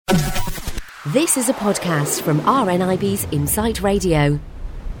This is a podcast from RNIB's Insight Radio.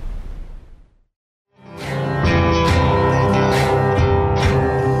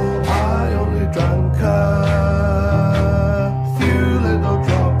 I only drank a few little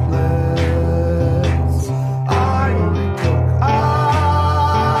droplets. I only took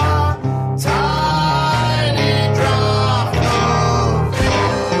a tiny drop of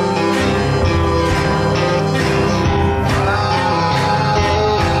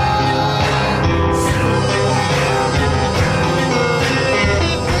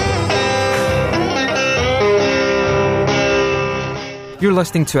You're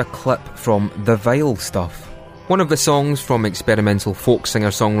listening to a clip from The Vile Stuff, one of the songs from experimental folk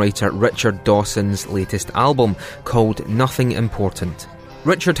singer-songwriter Richard Dawson's latest album called Nothing Important.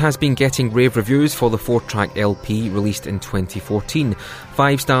 Richard has been getting rave reviews for the 4-track LP released in 2014,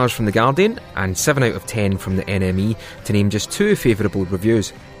 5 stars from The Guardian and 7 out of 10 from the NME, to name just 2 favourable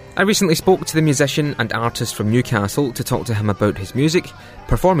reviews. I recently spoke to the musician and artist from Newcastle to talk to him about his music,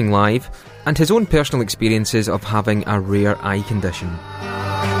 performing live, and his own personal experiences of having a rare eye condition.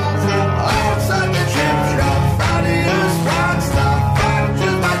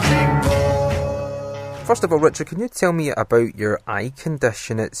 First of all, Richard, can you tell me about your eye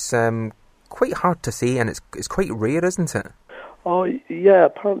condition? It's quite hard to say, and it's quite rare, isn't it? Oh, yeah,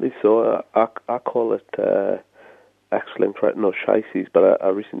 apparently so. I call it X-linked retinoscheisis, but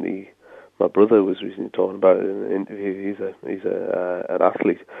my brother was recently talking about it in an interview. He's an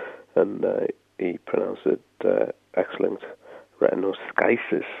athlete, and he pronounced it X-linked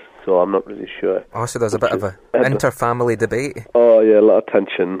retinoscheisis. So I'm not really sure. Oh, so there's a bit of a inter-family debate. Oh yeah, a lot of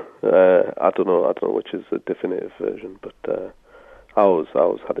tension. I don't know which is the definitive version, but I always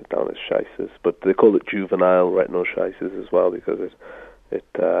had it down as scheisis. But they call it juvenile retinoscheisis as well because it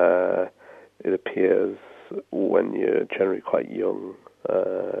appears when you're generally quite young,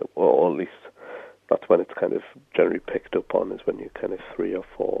 or at least that's when it's kind of generally picked up on, is when you're kind of 3 or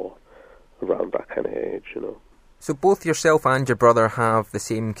 4, around that kind of age, you know. So both yourself and your brother have the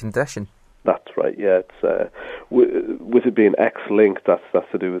same condition? That's right, yeah. It's with it being X-linked, that's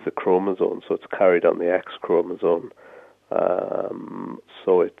to do with the chromosome, so it's carried on the X chromosome.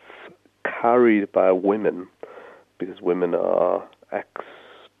 So it's carried by women, because women are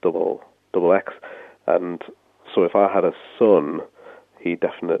double X. And so if I had a son, he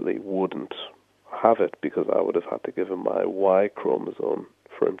definitely wouldn't have it, because I would have had to give him my Y chromosome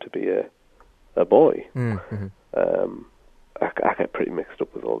for him to be a boy. Mm-hmm. I get pretty mixed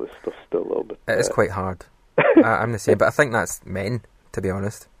up with all this stuff still, though. But it is quite hard. I'm the same, but I think that's men, to be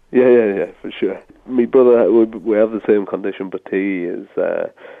honest. Yeah, for sure. My brother, we have the same condition, but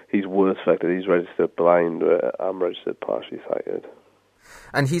he's worse affected. He's registered blind. I'm registered partially sighted.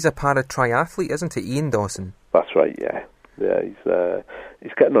 And he's a para-triathlete, isn't he, Ian Dawson? That's right, yeah. Yeah,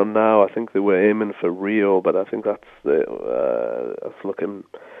 he's getting on now. I think they were aiming for Rio, but I think that's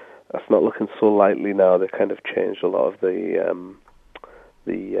not looking so lightly now. They kind of changed a lot of the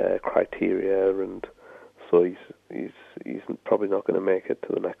criteria, and so he's probably not going to make it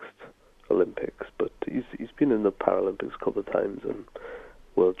to the next Olympics. But he's been in the Paralympics a couple of times and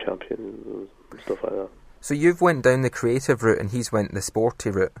world champion and stuff like that. So you've went down the creative route, and he's went the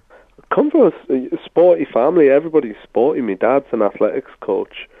sporty route. I come from a sporty family. Everybody's sporty. My dad's an athletics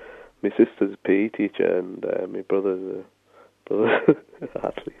coach. My sister's a PE teacher, and my brother's an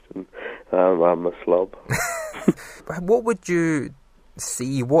athlete, and I'm a slob. What would you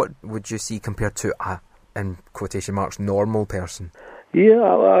see? What would you see compared to a, in quotation marks, normal person?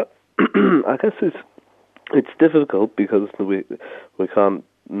 Yeah, I guess it's difficult because we can't.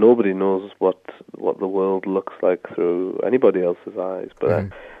 Nobody knows what the world looks like through anybody else's eyes.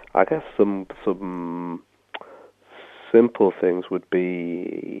 But I guess some simple things would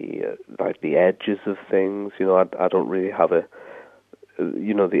be like the edges of things. You know, I don't really have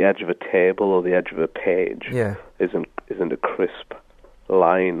the edge of a table or the edge of a page isn't a crisp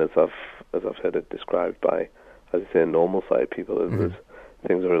line as I've heard it described by, as I say, normal sighted people. There's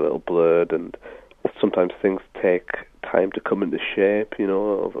things are a little blurred, and sometimes things take time to come into shape, you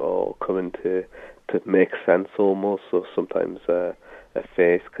know, or come into to make sense almost. So sometimes a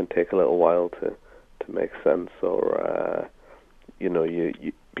face can take a little while to make sense, or you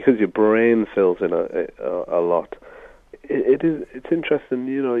because your brain fills in a lot. It's interesting,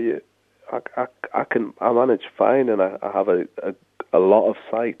 you know. I manage fine, and I have a lot of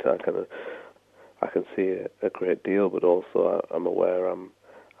sight. I can see a great deal, but also I'm aware I'm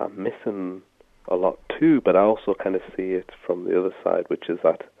missing a lot too. But I also kind of see it from the other side, which is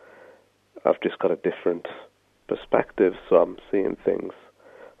that I've just got a different perspective. So I'm seeing things,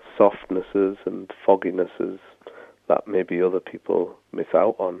 softnesses and fogginesses that maybe other people miss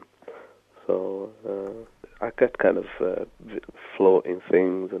out on. So I get kind of floating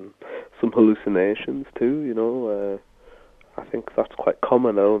things and some hallucinations too, you know. I think that's quite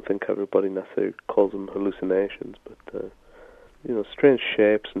common. I don't think everybody necessarily calls them hallucinations, but you know, strange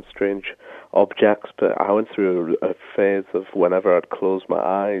shapes and strange objects. But I went through a phase of whenever I'd close my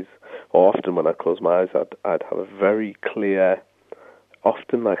eyes, or often when I close my eyes, I'd have a very clear,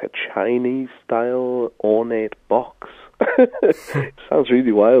 often like a Chinese-style ornate box. It sounds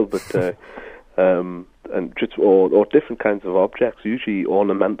really wild, but and just or different kinds of objects, usually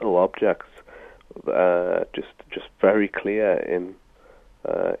ornamental objects, just very clear in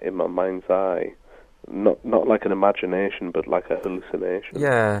my mind's eye. Not like an imagination, but like a hallucination.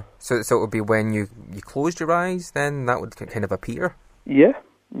 Yeah. So it would be when you closed your eyes, then that would kind of appear. Yeah.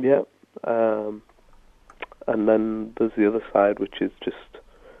 And then there's the other side, which is just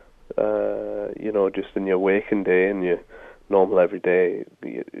you know, just in your waking day and your normal everyday,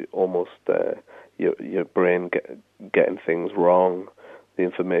 almost your brain getting things wrong. The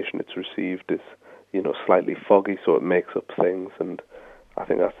information it's received is, you know, slightly foggy, so it makes up things, and I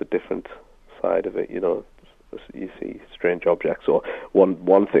think that's a different side of it. You know, you see strange objects, or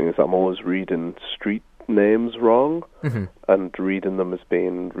one thing is I'm always reading street names wrong, mm-hmm. and reading them as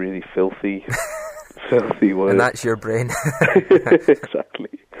being really filthy words. And that's your brain.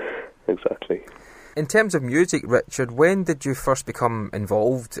 Exactly. In terms of music, Richard, when did you first become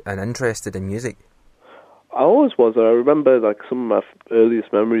involved and interested in music? I always was. I remember, like, some of my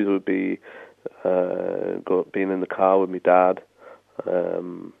earliest memories would be being in the car with my dad,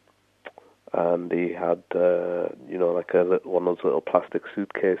 and he had, you know, like one of those little plastic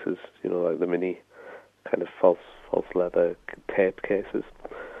suitcases, you know, like the mini kind of false leather tape cases,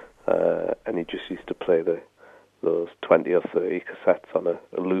 and he just used to play those 20 or 30 cassettes on a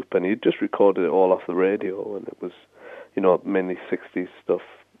loop, and he just recorded it all off the radio, and it was, you know, mainly 60s stuff,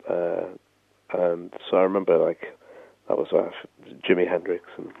 and so I remember, like, that was Jimi Hendrix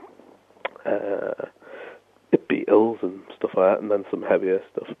and the Beatles and stuff like that, and then some heavier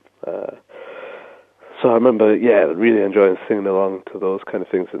stuff. So I remember, really enjoying singing along to those kind of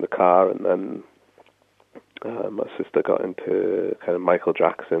things in the car, and then my sister got into kind of Michael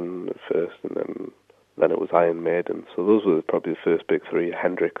Jackson at first, and then it was Iron Maiden. So those were probably the first big three: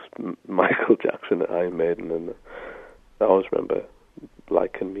 Hendrix, Michael Jackson, and Iron Maiden. And I always remember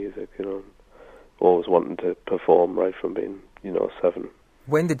liking music, you know, always wanting to perform right from being, you know, 7.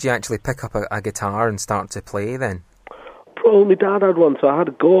 When did you actually pick up a guitar and start to play then? Well, my dad had one, so I had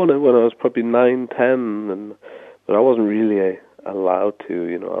to go on it when I was probably 9, 10, but I wasn't really allowed to,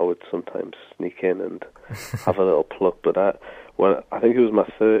 you know. I would sometimes sneak in and have a little pluck, but I think it was my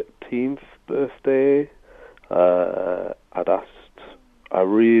 13th birthday, I'd asked, I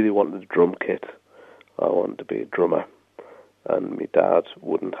really wanted a drum kit. I wanted to be a drummer, and my dad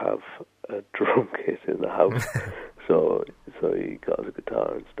wouldn't have a drum kit in the house, so he got us a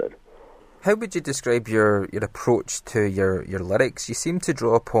guitar instead. How would you describe your approach to your lyrics? You seem to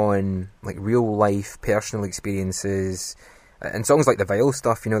draw upon like real life personal experiences, and songs like the Vile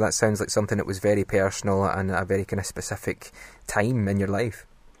Stuff, you know, that sounds like something that was very personal and a very kind of specific time in your life.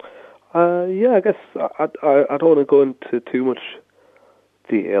 I guess I don't want to go into too much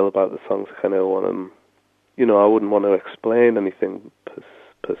detail about the songs. I kind of want to, you know, I wouldn't want to explain anything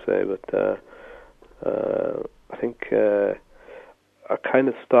per se, but I think I kind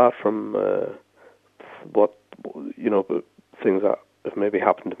of start from what, you know, things that have maybe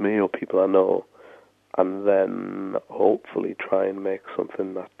happened to me or people I know, and then hopefully try and make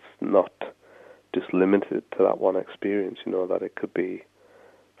something that's not just limited to that one experience, you know, that it could be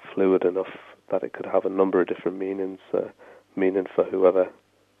fluid enough that it could have a number of different meaning for whoever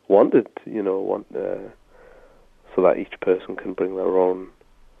wanted, you know, so that each person can bring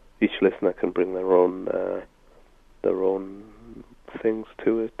each listener can bring their own things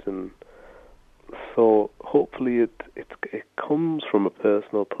to it, and so hopefully it comes from a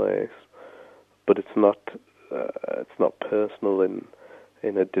personal place, but it's not personal in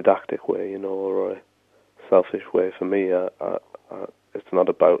a didactic way, you know, or a selfish way. For me, it's not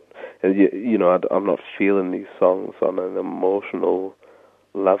about, you know, I'm not feeling these songs on an emotional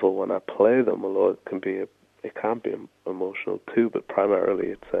level when I play them, although it can be emotional too, but primarily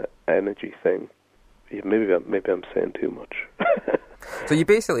it's an energy thing. Maybe I'm saying too much. So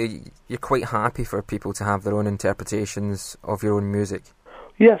you're quite happy for people to have their own interpretations of your own music?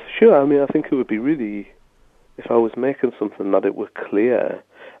 Yes, sure. I mean, I think it would be really, if I was making something that it were clear.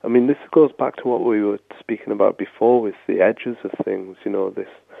 I mean, this goes back to what we were speaking about before with the edges of things, you know, this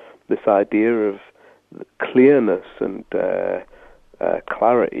idea of clearness and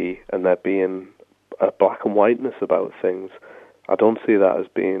clarity, and there being a black and whiteness about things. I don't see that as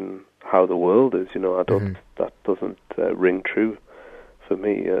being how the world is. You know, I don't. That doesn't ring true for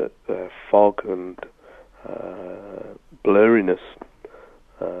me. Fog and blurriness.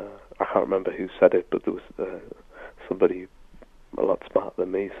 I can't remember who said it, but there was somebody a lot smarter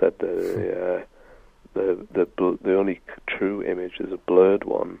than me said the only true image is a blurred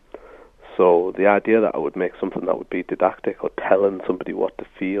one. So the idea that I would make something that would be didactic or telling somebody what to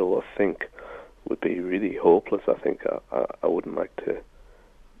feel or think would be really hopeless. I think I wouldn't like to.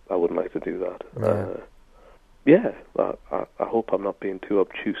 I wouldn't like to do that. I hope I'm not being too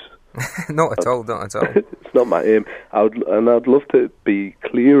obtuse. Not at all. Not at all. It's not my aim. I'd love to be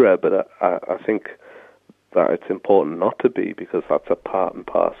clearer, but I think that it's important not to be, because that's a part and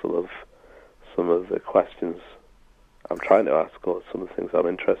parcel of some of the questions I'm trying to ask, or some of the things I'm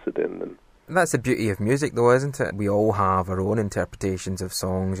interested in. And that's the beauty of music, though, isn't it? We all have our own interpretations of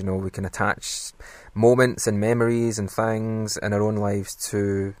songs. You know, we can attach moments and memories and things in our own lives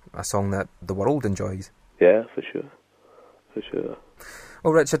to a song that the world enjoys. Yeah, for sure.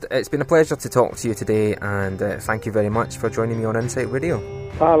 Well, Richard, it's been a pleasure to talk to you today, and thank you very much for joining me on Insight Radio.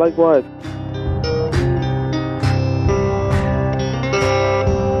 Likewise.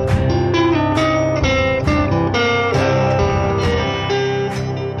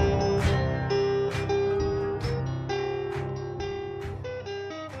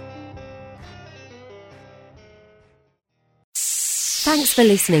 Thanks for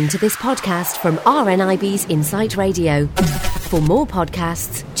listening to this podcast from RNIB's Insight Radio. For more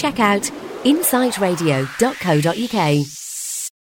podcasts, check out insightradio.co.uk.